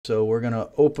So we're going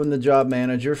to open the Job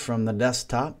Manager from the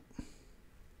desktop.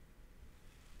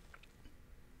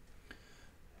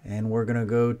 And we're going to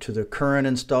go to the current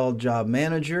installed Job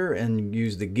Manager and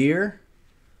use the gear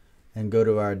and go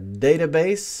to our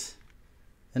database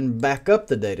and back up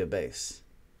the database.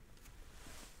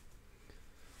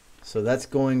 So that's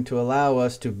going to allow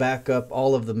us to back up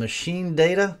all of the machine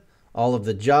data, all of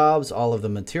the jobs, all of the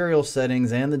material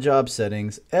settings and the job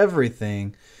settings,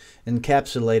 everything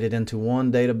encapsulated into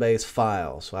one database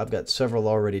file. So I've got several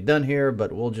already done here,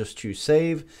 but we'll just choose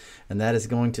save, and that is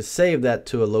going to save that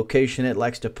to a location it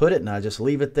likes to put it, and I just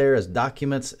leave it there as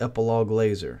Documents Epilog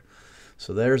Laser.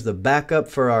 So there's the backup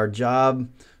for our Job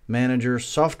Manager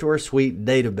Software Suite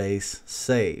database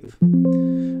save.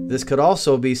 This could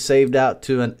also be saved out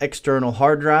to an external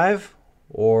hard drive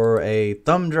or a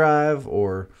thumb drive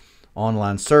or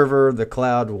online server, the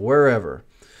cloud, wherever,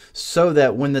 so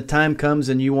that when the time comes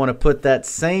and you want to put that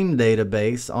same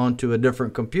database onto a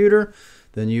different computer,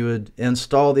 then you would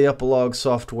install the Epilog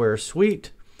software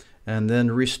suite and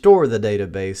then restore the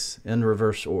database in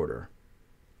reverse order.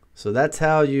 So that's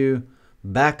how you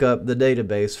back up the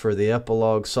database for the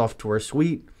Epilog software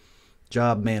suite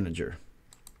Job Manager.